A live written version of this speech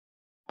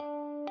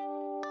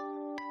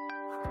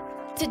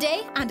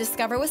Today on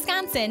Discover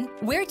Wisconsin,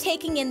 we're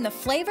taking in the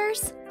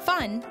flavors,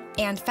 fun,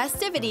 and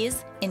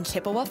festivities in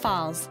Chippewa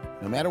Falls.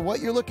 No matter what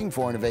you're looking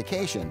for in a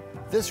vacation,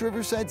 this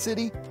riverside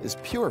city is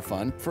pure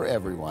fun for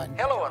everyone.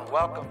 Hello and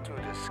welcome to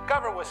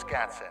Discover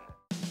Wisconsin.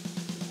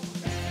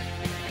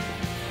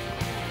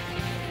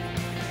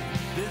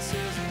 This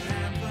is an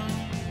anthem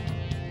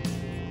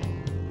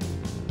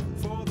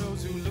for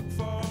those who look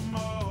for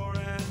more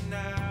and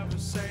never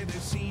say they've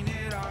seen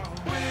it all.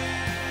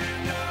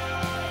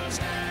 Windows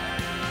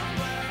and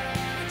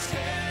let's take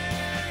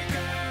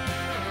a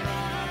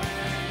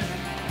ride.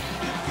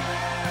 The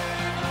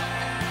great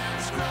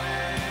land's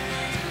great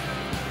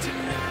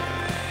tonight.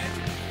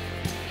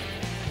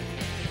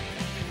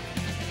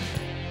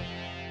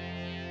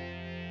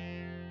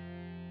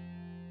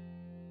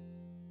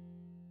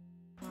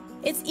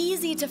 It's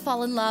easy to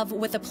fall in love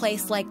with a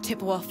place like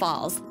Chippewa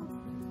Falls.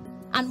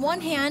 On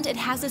one hand, it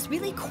has this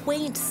really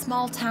quaint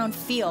small town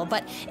feel,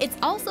 but it's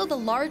also the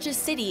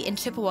largest city in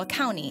Chippewa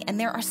County, and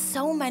there are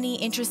so many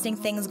interesting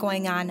things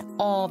going on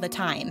all the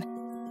time.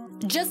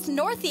 Just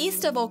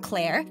northeast of Eau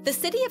Claire, the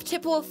city of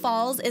Chippewa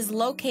Falls is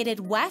located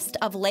west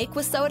of Lake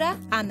Wissota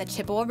on the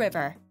Chippewa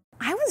River.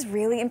 I was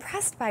really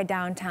impressed by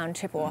downtown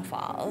Chippewa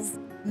Falls.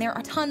 There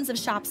are tons of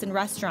shops and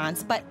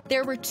restaurants, but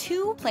there were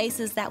two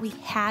places that we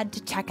had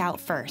to check out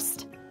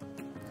first.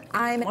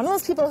 I'm one of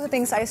those people who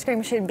thinks ice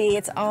cream should be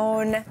its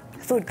own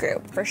food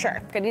group, for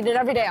sure. Could eat it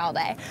every day, all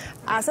day.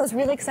 So I was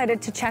really excited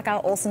to check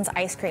out Olson's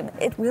Ice Cream.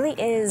 It really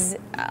is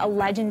a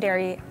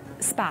legendary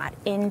spot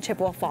in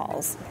Chippewa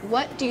Falls.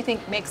 What do you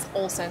think makes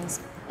Olson's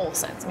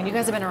Olson's? I mean, you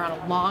guys have been around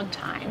a long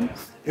time.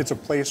 It's a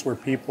place where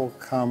people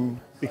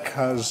come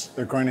because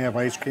they're going to have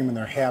ice cream and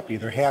they're happy.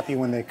 They're happy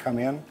when they come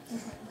in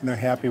and they're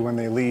happy when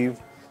they leave.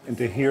 And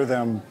to hear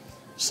them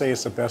say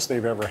it's the best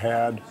they've ever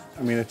had,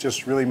 I mean, it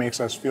just really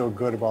makes us feel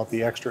good about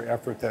the extra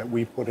effort that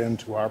we put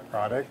into our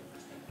product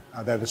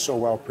that is so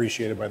well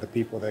appreciated by the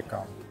people that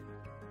come.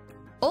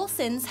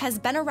 Olson's has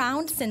been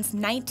around since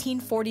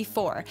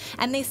 1944,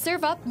 and they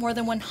serve up more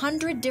than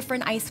 100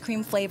 different ice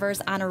cream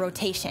flavors on a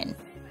rotation.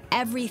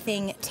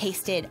 Everything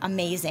tasted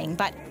amazing,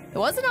 but it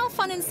wasn't all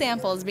fun and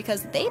samples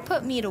because they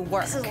put me to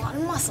work. This is a lot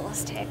of muscle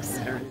this takes.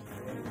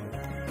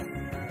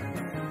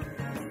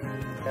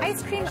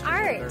 Ice cream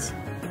art.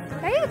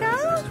 There you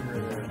go.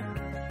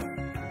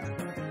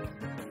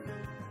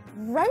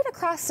 Right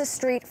across the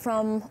street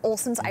from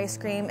Olson's Ice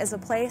Cream is a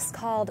place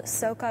called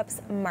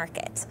Soakup's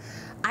Market.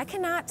 I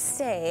cannot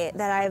say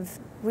that I've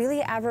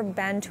really ever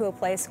been to a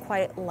place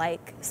quite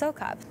like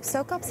Soakup.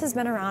 Soakup's has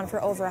been around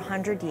for over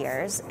 100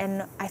 years,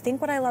 and I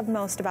think what I love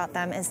most about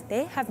them is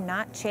they have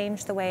not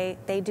changed the way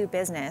they do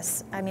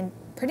business. I mean,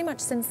 pretty much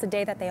since the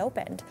day that they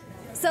opened.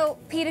 So,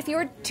 Pete, if you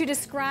were to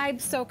describe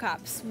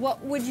Soakup's,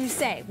 what would you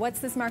say? What's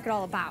this market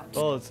all about?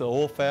 Well, it's an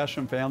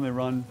old-fashioned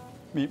family-run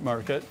meat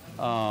market.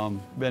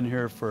 Been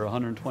here for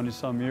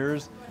 120-some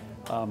years.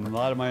 A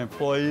lot of my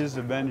employees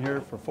have been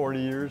here for 40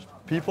 years.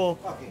 People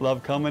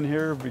love coming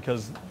here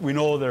because we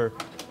know their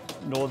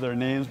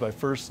names by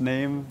first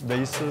name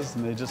basis,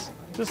 and they just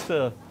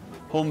a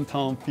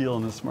hometown feel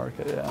in this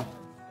market, yeah.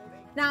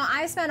 Now,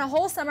 I spent a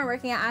whole summer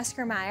working at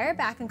Oscar Mayer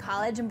back in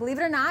college, and believe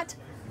it or not,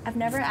 I've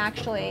never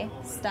actually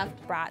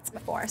stuffed brats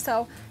before,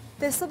 so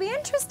this will be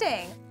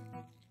interesting.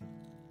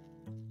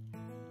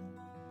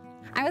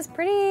 I was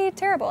pretty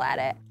terrible at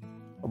it.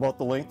 About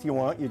the length you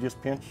want, you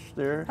just pinch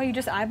there. Oh, you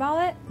just eyeball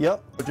it?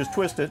 Yep, but just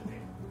twist it.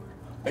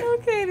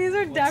 Okay, these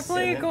are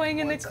definitely going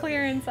in the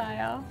clearance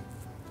aisle.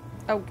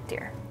 Oh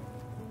dear.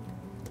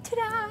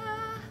 Ta-da!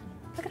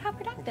 Look at how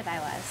productive I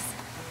was.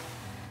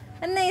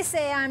 And they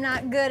say I'm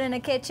not good in a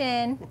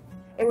kitchen.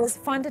 It was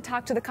fun to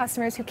talk to the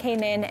customers who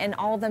came in, and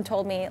all of them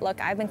told me, look,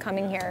 I've been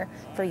coming here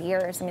for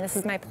years. I mean, this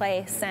is my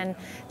place, and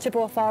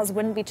Chippewa Falls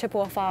wouldn't be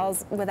Chippewa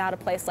Falls without a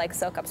place like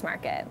Soakup's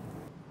Market.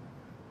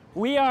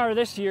 We are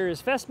this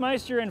year's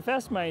Festmeister and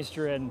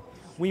Festmeister, and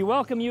we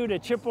welcome you to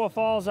Chippewa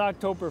Falls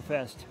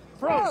Oktoberfest.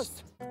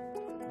 Prost!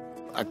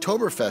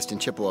 Oktoberfest in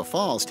Chippewa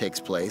Falls takes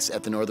place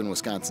at the Northern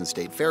Wisconsin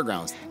State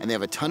Fairgrounds, and they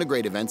have a ton of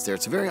great events there.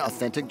 It's a very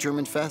authentic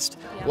German fest.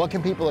 What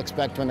can people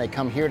expect when they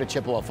come here to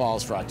Chippewa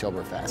Falls for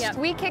Oktoberfest? Yeah,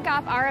 we kick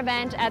off our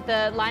event at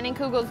the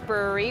Leinenkugel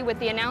Brewery with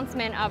the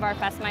announcement of our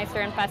Festmeister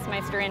and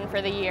Festmeisterin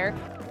for the year.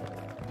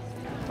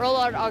 Roll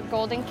out our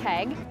golden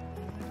keg,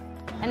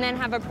 and then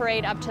have a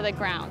parade up to the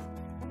grounds.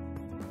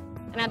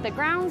 And at the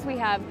grounds, we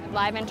have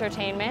live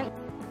entertainment,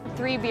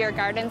 3 beer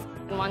gardens,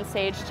 and 1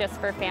 stage just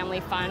for family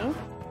fun,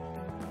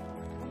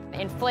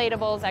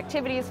 inflatables,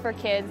 activities for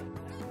kids,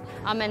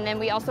 and then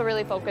we also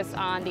really focus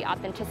on the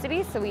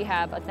authenticity, so we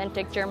have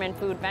authentic German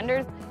food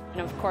vendors, and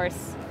of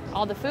course,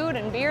 all the food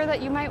and beer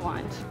that you might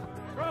want.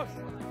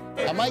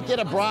 I might get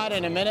a brat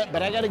in a minute,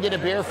 but I gotta get a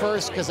beer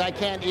first because I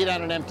can't eat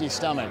on an empty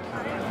stomach.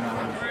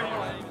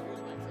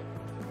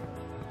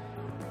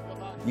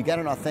 You got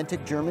an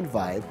authentic German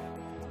vibe,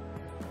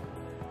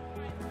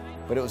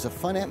 but it was a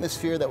fun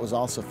atmosphere that was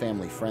also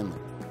family friendly.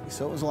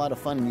 So it was a lot of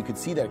fun, and you could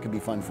see that it could be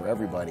fun for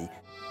everybody.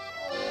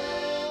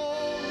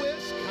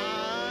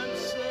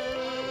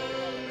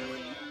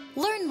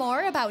 Learn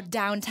more about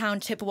downtown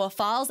Chippewa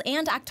Falls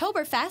and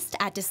Oktoberfest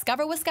at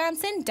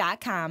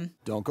discoverwisconsin.com.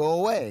 Don't go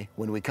away.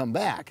 When we come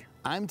back,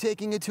 I'm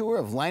taking a tour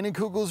of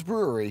Leinenkugel's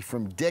brewery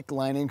from Dick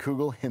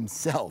Leinenkugel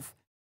himself.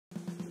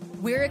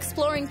 We're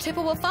exploring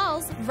Chippewa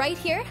Falls right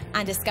here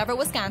on Discover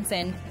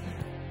Wisconsin.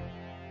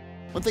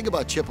 One thing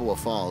about Chippewa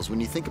Falls, when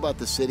you think about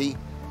the city,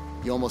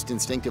 you almost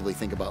instinctively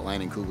think about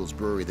Leinenkugel's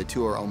brewery. The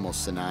two are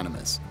almost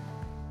synonymous.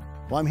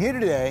 Well, I'm here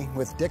today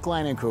with Dick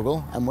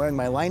Leinenkugel. I'm wearing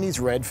my Leine's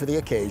red for the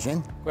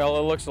occasion. Well,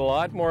 it looks a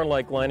lot more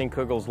like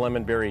Leinenkugel's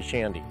lemon berry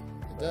shandy.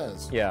 It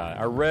does. Yeah,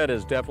 our red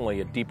is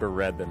definitely a deeper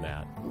red than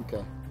that.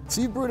 Okay.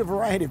 So you've brewed a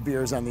variety of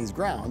beers on these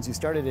grounds. You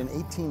started in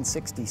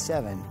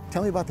 1867.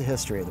 Tell me about the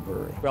history of the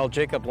brewery. Well,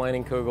 Jacob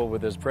Leinenkugel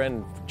with his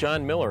friend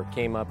John Miller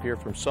came up here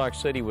from Sauk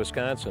City,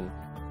 Wisconsin.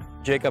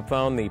 Jacob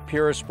found the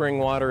purest spring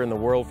water in the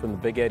world from the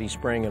Big Eddy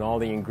Spring and all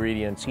the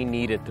ingredients he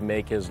needed to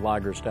make his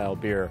lager-style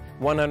beer.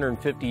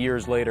 150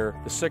 years later,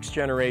 the sixth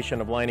generation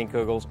of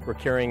Leinenkugels were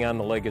carrying on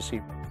the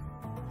legacy.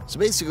 So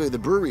basically, the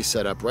brewery's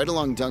set up right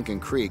along Duncan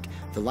Creek.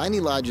 The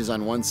Leine Lodge is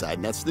on one side,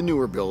 and that's the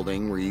newer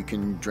building where you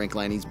can drink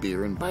Leine's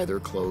beer and buy their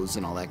clothes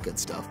and all that good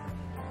stuff.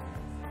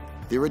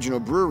 The original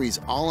brewery's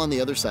all on the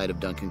other side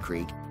of Duncan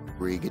Creek,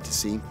 where you get to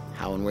see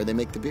how and where they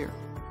make the beer.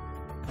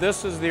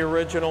 This is the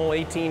original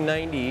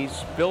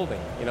 1890s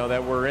building,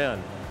 that we're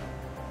in.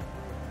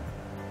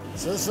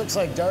 So this looks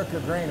like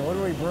darker grain. What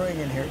are we brewing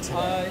in here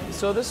today?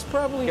 So this is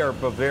probably our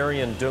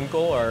Bavarian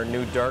Dunkel, our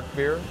new dark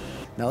beer.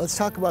 Now let's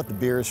talk about the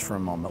beers for a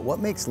moment. What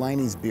makes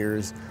Leine's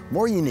beers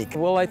more unique?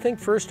 Well, I think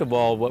first of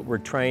all, what we're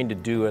trying to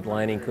do at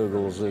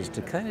Leinenkugel's is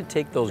to kind of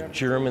take those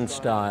German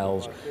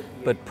styles,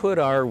 but put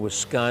our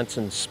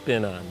Wisconsin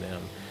spin on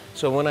them.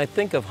 So when I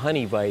think of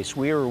Honeyweiss,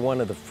 we were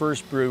one of the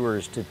first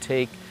brewers to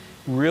take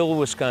real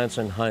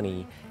Wisconsin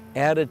honey,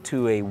 added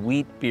to a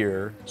wheat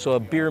beer, so a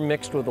beer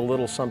mixed with a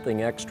little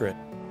something extra.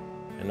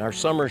 And our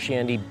summer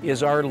shandy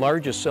is our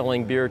largest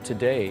selling beer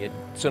today.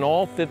 It's in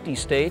all 50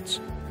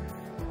 states,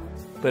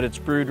 but it's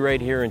brewed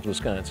right here in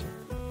Wisconsin.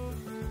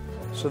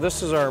 So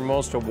this is our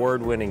most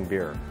award-winning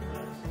beer,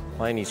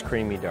 Leine's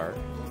Creamy Dark.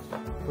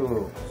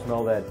 Ooh,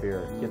 smell that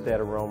beer. Get that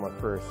aroma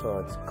first. So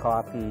it's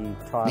coffee,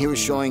 toffee. He was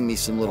showing me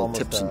some little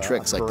tips and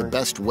tricks, like the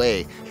best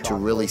way to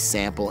really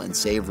sample and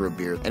savor a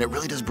beer. And it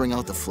really does bring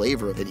out the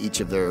flavor that each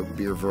of their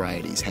beer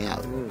varieties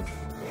have.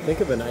 Think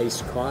of an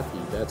iced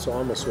coffee. That's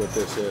almost what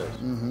this is.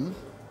 Mm-hmm.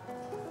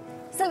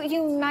 So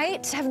you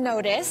might have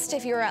noticed,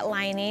 if you're at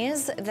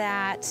Leine's,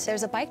 that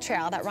there's a bike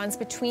trail that runs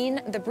between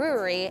the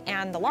brewery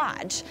and the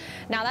lodge.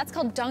 Now that's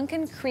called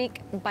Duncan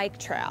Creek Bike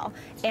Trail,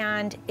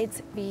 and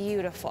it's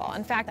beautiful.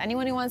 In fact,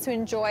 anyone who wants to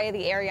enjoy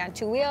the area on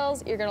two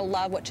wheels, you're gonna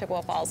love what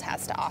Chippewa Falls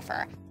has to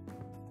offer.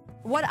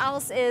 What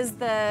else is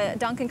the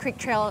Duncan Creek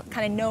Trail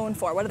kind of known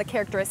for? What are the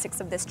characteristics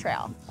of this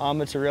trail?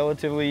 It's a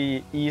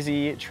relatively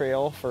easy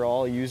trail for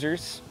all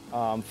users,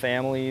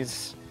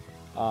 families,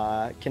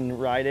 can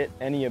ride it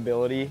any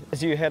ability.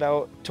 As you head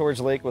out towards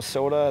Lake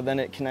Wissota, then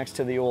it connects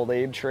to the Old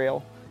Abe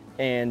Trail,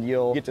 and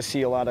you'll get to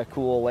see a lot of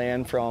cool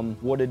land, from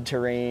wooded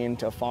terrain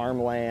to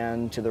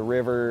farmland to the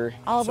river.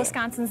 All of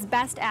Wisconsin's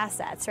best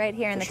assets right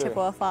here in the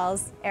Chippewa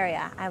Falls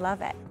area. I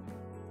love it.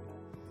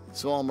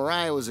 So while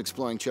Mariah was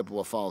exploring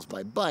Chippewa Falls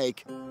by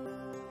bike,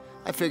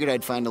 I figured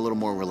I'd find a little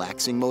more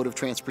relaxing mode of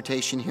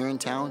transportation here in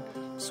town,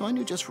 so I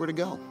knew just where to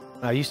go.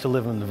 I used to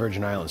live in the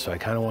Virgin Islands, so I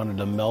kind of wanted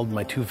to meld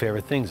my two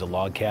favorite things, a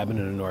log cabin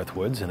in the North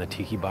Woods and a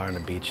tiki bar on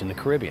the beach in the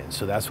Caribbean.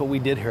 So that's what we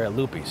did here at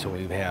Loopy. So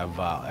we have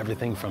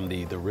everything from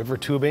the river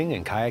tubing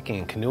and kayaking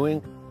and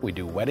canoeing. We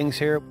do weddings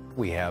here.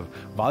 We have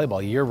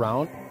volleyball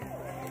year-round.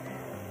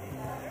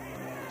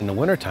 In the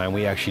wintertime,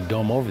 we actually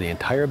dome over the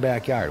entire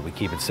backyard. We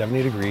keep it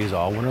 70 degrees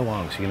all winter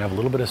long, so you can have a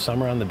little bit of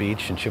summer on the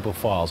beach in Chippewa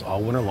Falls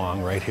all winter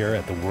long right here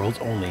at the world's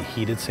only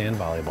heated sand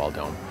volleyball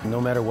dome. No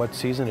matter what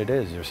season it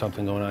is, there's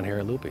something going on here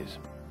at Loopy's.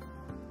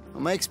 Well,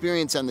 my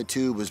experience on the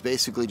tube was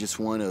basically just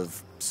one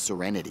of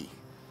serenity.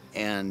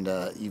 And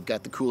you've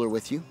got the cooler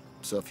with you,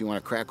 so if you want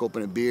to crack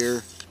open a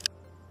beer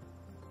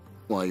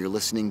while you're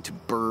listening to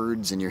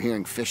birds and you're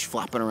hearing fish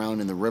flopping around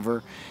in the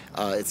river,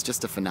 it's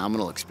just a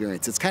phenomenal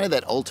experience. It's kind of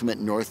that ultimate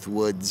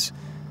Northwoods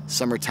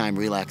summertime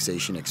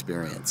relaxation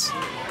experience.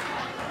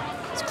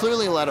 There's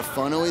clearly a lot of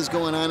fun always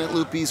going on at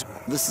Loopy's.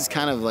 This is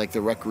kind of like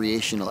the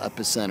recreational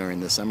epicenter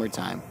in the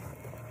summertime,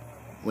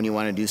 when you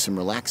want to do some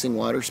relaxing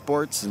water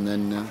sports and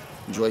then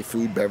enjoy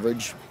food,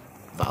 beverage,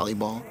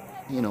 volleyball,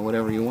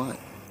 whatever you want.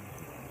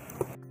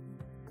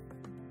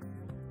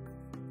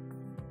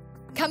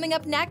 Coming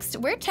up next,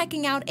 we're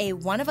checking out a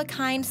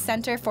one-of-a-kind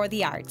Center for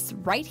the Arts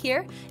right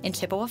here in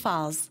Chippewa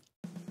Falls.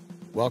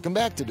 Welcome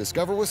back to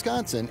Discover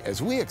Wisconsin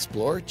as we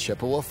explore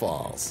Chippewa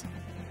Falls.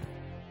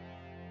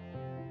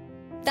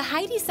 The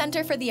Heyde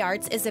Center for the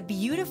Arts is a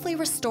beautifully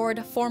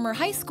restored former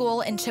high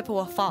school in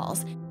Chippewa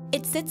Falls.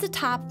 It sits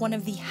atop one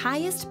of the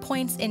highest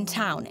points in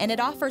town, and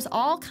it offers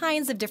all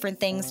kinds of different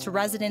things to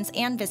residents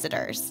and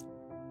visitors.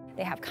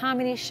 They have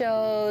comedy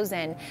shows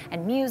and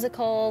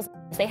musicals.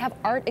 They have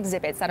art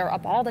exhibits that are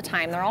up all the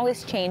time. They're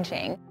always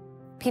changing.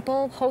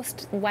 People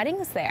host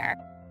weddings there.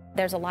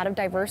 There's a lot of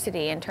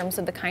diversity in terms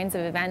of the kinds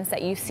of events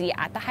that you see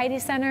at the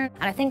Heyde Center,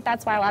 and I think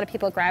that's why a lot of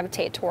people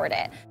gravitate toward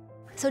it.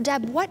 So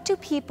Deb, what do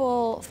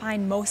people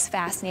find most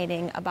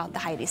fascinating about the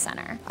Heyde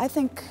Center? I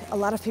think a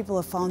lot of people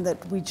have found that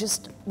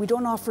we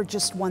don't offer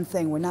just one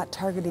thing. We're not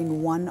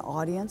targeting one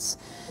audience.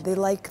 They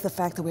like the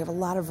fact that we have a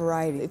lot of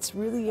variety. It's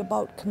really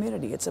about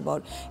community. It's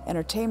about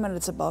entertainment.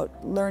 It's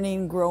about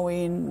learning,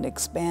 growing,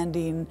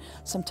 expanding.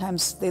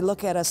 Sometimes they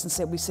look at us and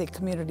say, we say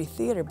community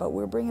theater, but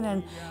we're bringing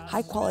in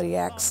high quality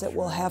acts that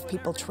will have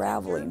people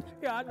traveling.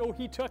 Yeah, no,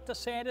 he took the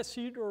Santa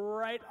seat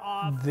right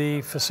off.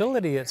 The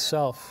facility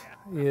itself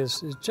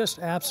is just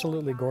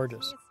absolutely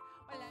gorgeous.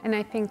 And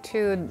I think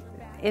too,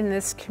 in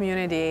this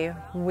community,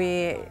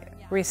 we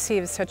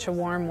receive such a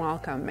warm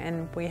welcome,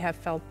 and we have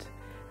felt,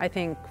 I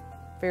think,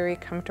 very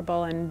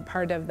comfortable and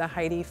part of the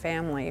Heyde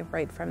family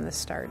right from the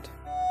start.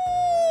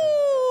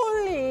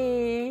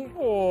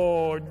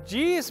 Oh,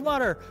 geez,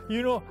 Mother,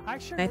 you know, I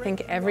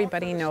think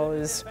everybody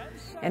knows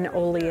an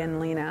Ole and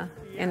Lena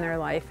in their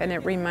life, and it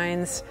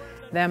reminds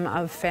them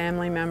of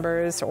family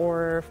members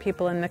or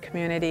people in the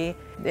community.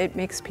 It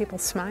makes people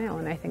smile,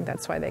 and I think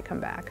that's why they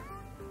come back.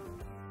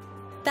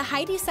 The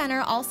Heyde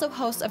Center also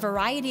hosts a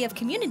variety of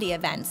community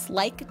events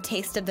like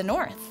Taste of the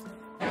North.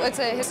 It's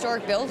a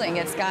historic building.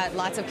 It's got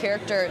lots of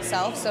character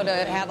itself, so to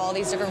have all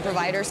these different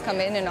providers come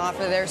in and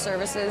offer their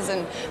services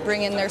and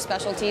bring in their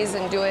specialties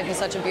and do it in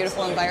such a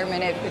beautiful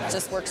environment, it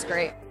just works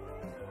great.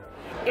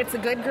 It's a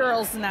good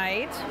girls'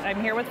 night. I'm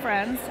here with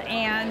friends,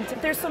 and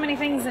there's so many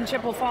things in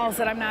Chippewa Falls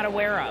that I'm not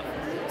aware of.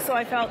 So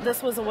I felt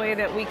this was a way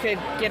that we could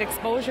get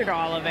exposure to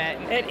all of it.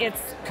 It's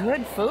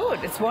good food.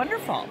 It's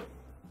wonderful.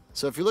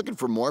 So if you're looking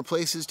for more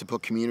places to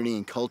put community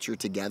and culture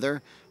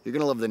together, you're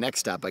going to love the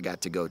next stop I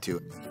got to go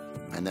to,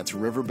 and that's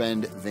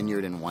Riverbend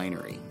Vineyard and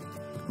Winery.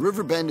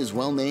 Riverbend is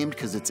well named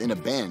because it's in a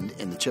bend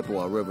in the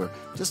Chippewa River,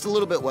 just a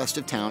little bit west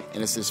of town,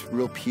 and it's this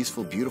real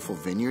peaceful, beautiful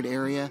vineyard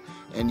area,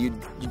 and you'd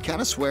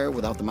kind of swear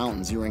without the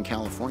mountains you were in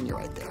California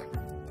right there.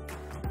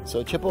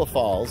 So Chippewa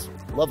Falls,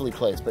 lovely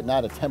place, but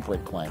not a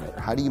temperate climate.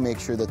 How do you make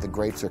sure that the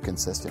grapes are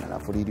consistent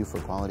enough? What do you do for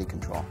quality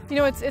control? You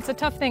know, it's a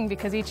tough thing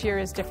because each year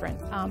is different,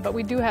 but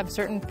we do have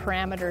certain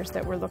parameters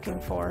that we're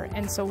looking for,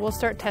 and so we'll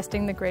start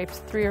testing the grapes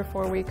 3 or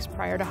 4 weeks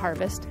prior to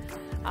harvest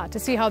to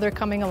see how they're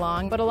coming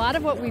along. But a lot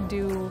of what we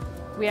do,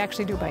 we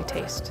actually do by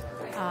taste.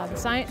 The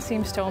science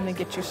seems to only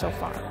get you so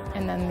far,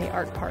 and then the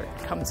art part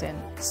comes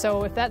in.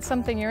 So if that's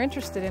something you're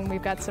interested in,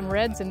 we've got some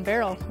reds in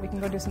barrel. We can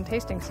go do some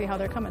tasting, see how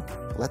they're coming.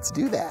 Let's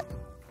do that.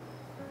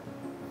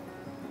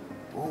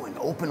 Oh, an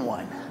open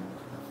one.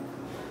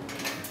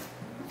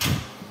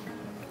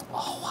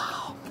 Oh,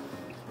 wow.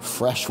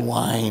 Fresh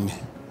wine.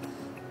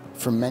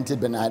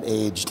 Fermented but not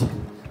aged.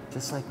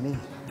 Just like me.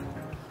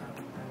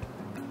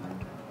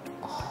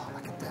 Oh,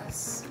 look at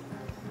this.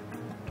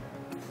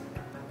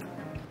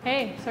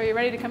 Hey, so are you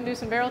ready to come do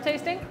some barrel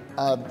tasting?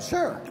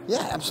 Sure.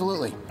 Yeah,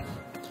 absolutely.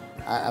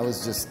 I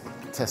was just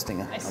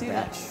testing a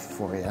batch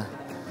for you.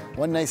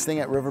 One nice thing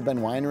at Riverbend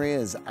Winery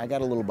is I got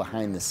a little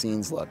behind the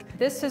scenes look.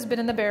 This has been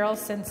in the barrel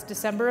since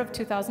December of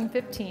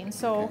 2015,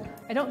 so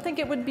I don't think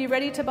it would be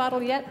ready to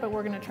bottle yet, but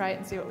we're going to try it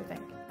and see what we think.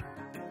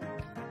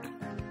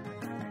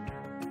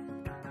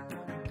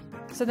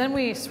 So then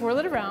we swirl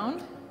it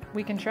around.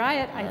 We can try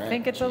it. I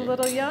think it's a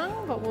little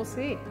young, but we'll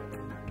see.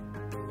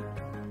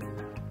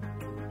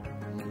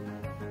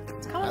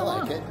 It's coming along.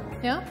 I like it.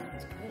 Yeah?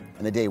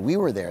 And the day we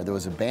were there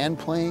was a band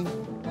playing,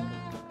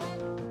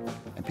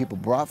 and people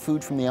brought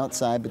food from the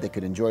outside, but they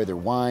could enjoy their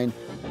wine.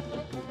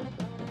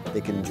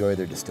 They could enjoy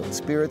their distilled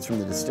spirits from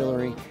the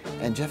distillery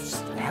and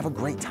just have a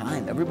great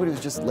time. Everybody was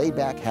just laid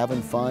back,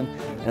 having fun,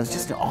 and it was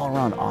just an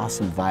all-around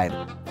awesome vibe.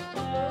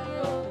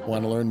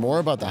 Want to learn more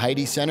about the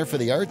Heyde Center for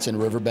the Arts and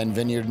Riverbend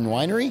Vineyard and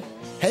Winery?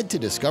 Head to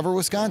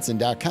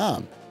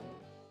discoverwisconsin.com.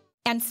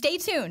 And stay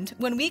tuned.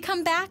 When we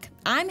come back,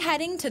 I'm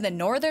heading to the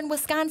Northern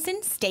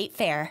Wisconsin State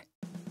Fair.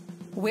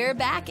 We're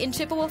back in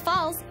Chippewa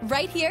Falls,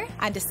 right here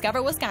on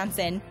Discover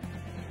Wisconsin.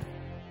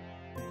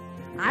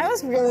 I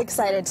was really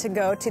excited to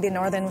go to the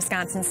Northern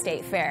Wisconsin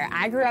State Fair.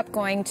 I grew up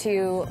going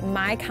to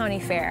my county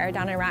fair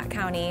down in Rock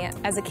County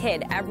as a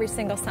kid every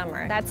single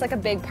summer. That's like a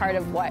big part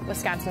of what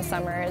Wisconsin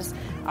summers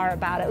are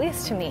about, at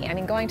least to me. I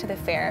mean, going to the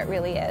fair, it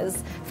really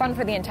is fun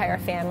for the entire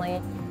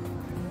family.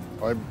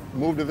 I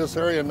moved to this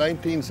area in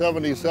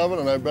 1977,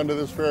 and I've been to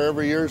this fair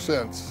every year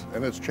since,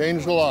 and it's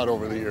changed a lot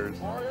over the years.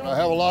 I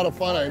have a lot of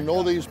fun. I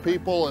know these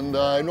people, and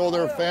I know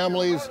their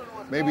families,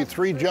 maybe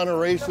 3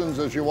 generations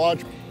as you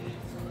watch.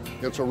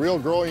 It's a real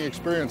growing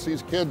experience.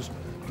 These kids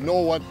know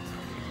what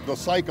the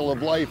cycle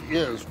of life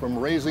is, from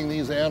raising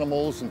these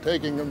animals and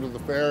taking them to the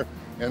fair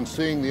and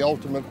seeing the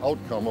ultimate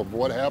outcome of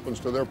what happens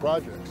to their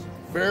projects.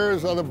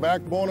 Fairs are the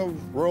backbone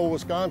of rural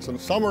Wisconsin.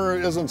 Summer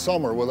isn't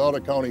summer without a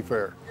county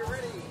fair.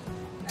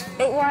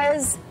 It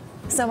was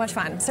so much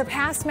fun.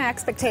 Surpassed my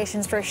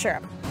expectations for sure.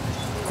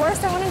 Of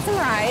course, I wanted some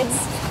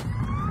rides.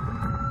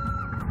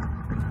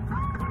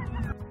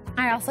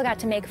 I also got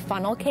to make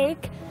funnel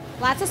cake.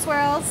 Lots of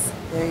swirls.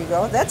 There you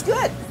go. That's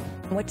good.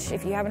 which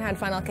if you haven't had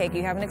funnel cake,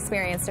 you haven't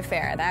experienced a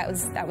fair. That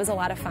was a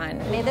lot of fun.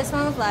 Made this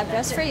one with love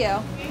just for you.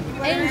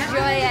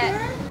 Enjoy it.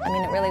 I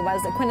mean, it really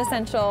was a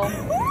quintessential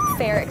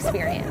fair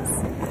experience.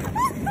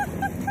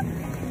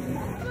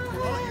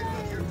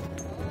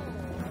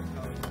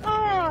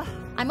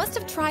 I must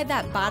have tried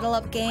that bottle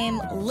up game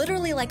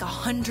literally like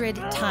 100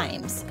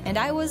 times, and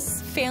I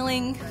was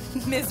failing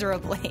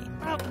miserably.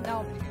 Oh,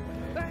 no.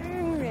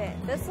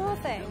 This little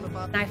thing.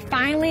 I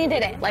finally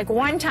did it, like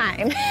one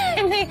time.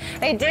 And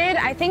they did,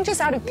 I think just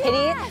out of pity.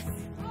 Yes!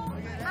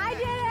 I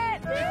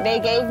did it! They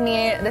gave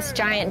me this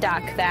giant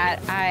duck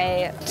that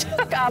I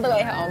took all the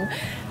way home.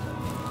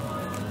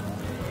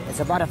 It's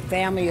about a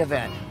family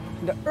event.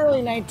 In the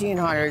early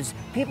 1900s,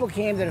 people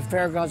came to the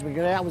fairgrounds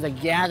because that was a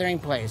gathering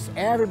place.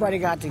 Everybody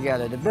got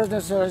together, the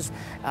businesses,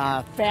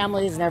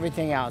 families, and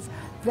everything else.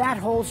 That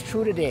holds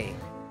true today.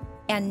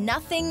 And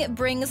nothing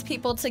brings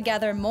people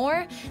together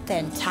more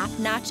than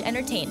top-notch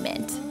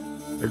entertainment.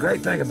 The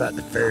great thing about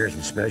the fairs,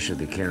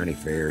 especially the county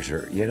fairs,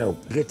 are, you know,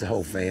 you get the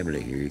whole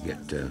family here. You get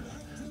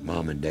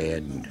mom and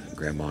dad and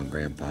grandma and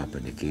grandpa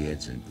and the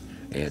kids and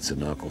aunts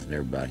and uncles and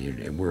everybody here.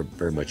 And we're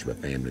very much of a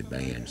family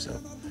band, so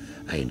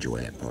I enjoy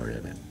that part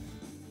of it.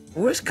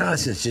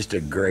 Wisconsin's just a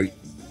great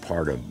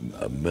part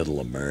of middle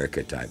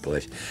America type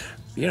place.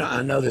 You know,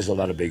 I know there's a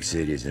lot of big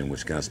cities in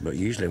Wisconsin, but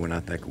usually when I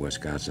think of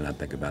Wisconsin, I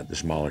think about the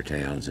smaller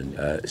towns, and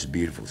it's a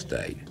beautiful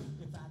state.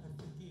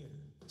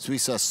 So we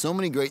saw so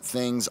many great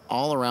things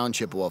all around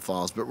Chippewa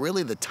Falls, but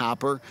really the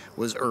topper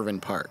was Irvine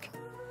Park.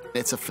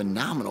 It's a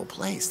phenomenal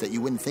place that you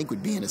wouldn't think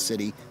would be in a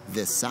city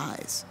this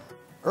size.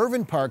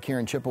 Irvine Park here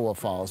in Chippewa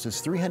Falls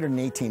is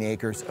 318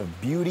 acres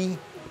of beauty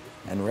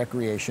and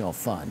recreational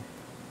fun,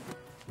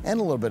 and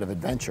a little bit of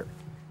adventure.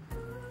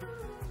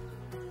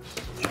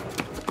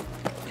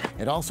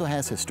 It also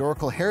has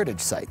historical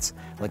heritage sites,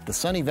 like the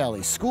Sunny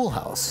Valley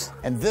Schoolhouse,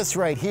 and this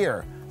right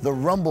here, the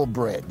Rumble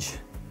Bridge.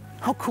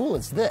 How cool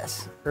is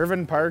this?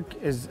 Irvine Park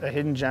is a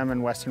hidden gem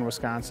in western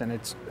Wisconsin.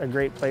 It's a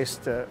great place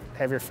to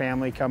have your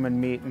family come and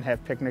meet and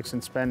have picnics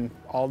and spend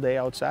all day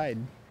outside.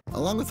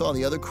 Along with all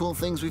the other cool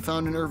things we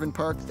found in Irvine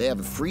Park, they have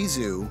a free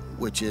zoo,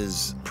 which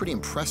is pretty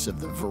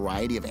impressive, the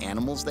variety of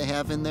animals they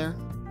have in there.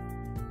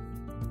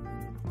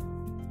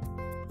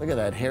 Look at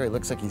that hair, he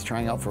looks like he's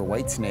trying out for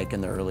Whitesnake in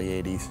the early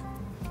 80s.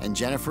 And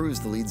Jennifer,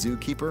 who's the lead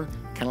zookeeper,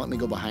 kind of let me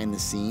go behind the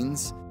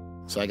scenes.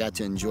 So I got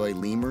to enjoy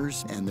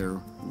lemurs, and they're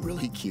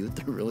really cute.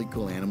 They're really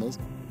cool animals.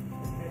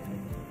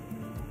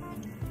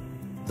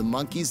 The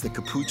monkeys, the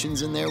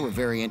capuchins in there were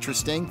very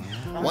interesting.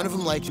 One of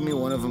them liked me,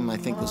 one of them I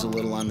think was a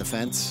little on the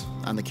fence,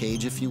 on the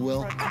cage, if you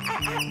will.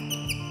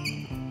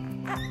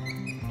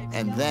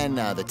 And then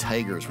the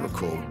tigers were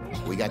cool.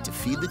 We got to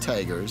feed the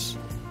tigers,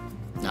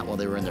 not while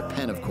they were in their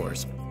pen, of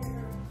course.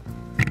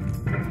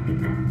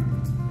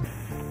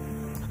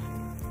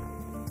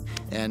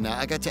 And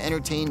I got to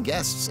entertain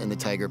guests in the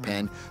tiger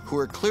pen who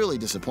were clearly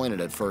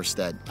disappointed at first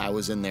that I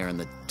was in there and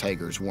the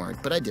tigers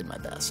weren't, but I did my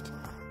best.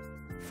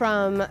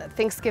 From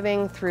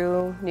Thanksgiving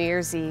through New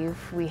Year's Eve,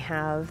 we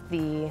have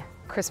the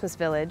Christmas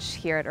Village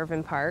here at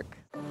Irvine Park.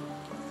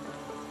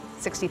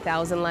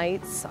 60,000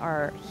 lights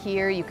are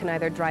here. You can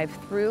either drive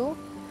through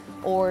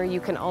or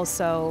you can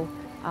also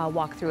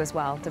walk through as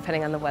well,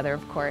 depending on the weather,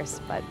 of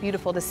course, but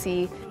beautiful to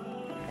see.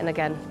 And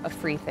again, a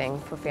free thing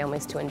for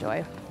families to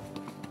enjoy.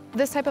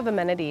 This type of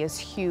amenity is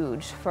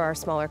huge for our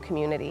smaller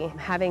community.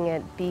 Having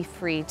it be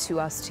free to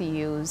us to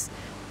use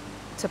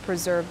to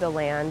preserve the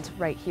land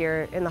right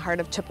here in the heart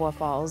of Chippewa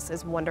Falls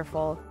is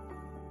wonderful,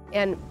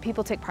 and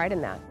people take pride in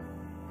that.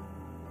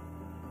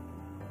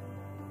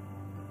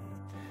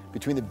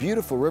 Between the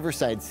beautiful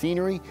riverside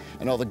scenery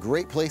and all the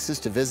great places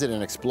to visit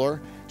and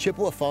explore,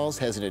 Chippewa Falls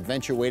has an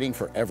adventure waiting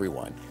for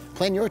everyone.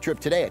 Plan your trip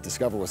today at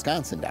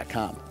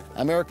discoverwisconsin.com.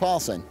 I'm Eric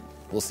Paulson.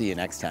 We'll see you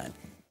next time.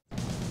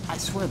 I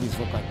swear these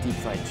look like deep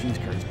fried cheese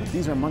curds, but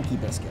these are monkey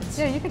biscuits.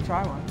 Yeah, you could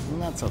try one.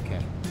 And that's okay.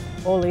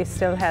 Ole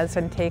still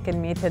hasn't taken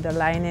me to the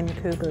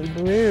Leinenkugel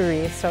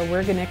Brewery, so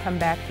we're gonna come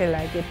back till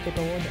I get to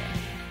go there.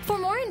 For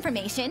more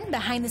information,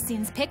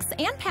 behind-the-scenes pics,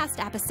 and past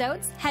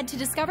episodes, head to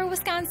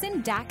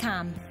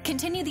discoverwisconsin.com.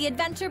 Continue the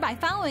adventure by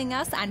following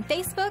us on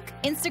Facebook,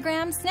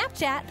 Instagram,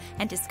 Snapchat,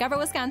 and Discover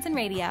Wisconsin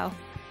Radio.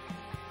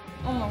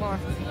 Oh my Lord.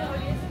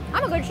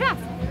 I'm a good chef.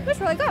 It's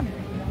really good.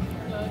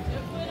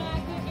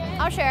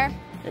 I'll share.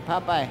 Hey,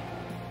 Popeye. I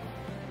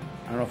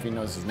don't know if he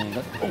knows his name,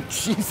 but oh,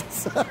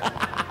 Jesus.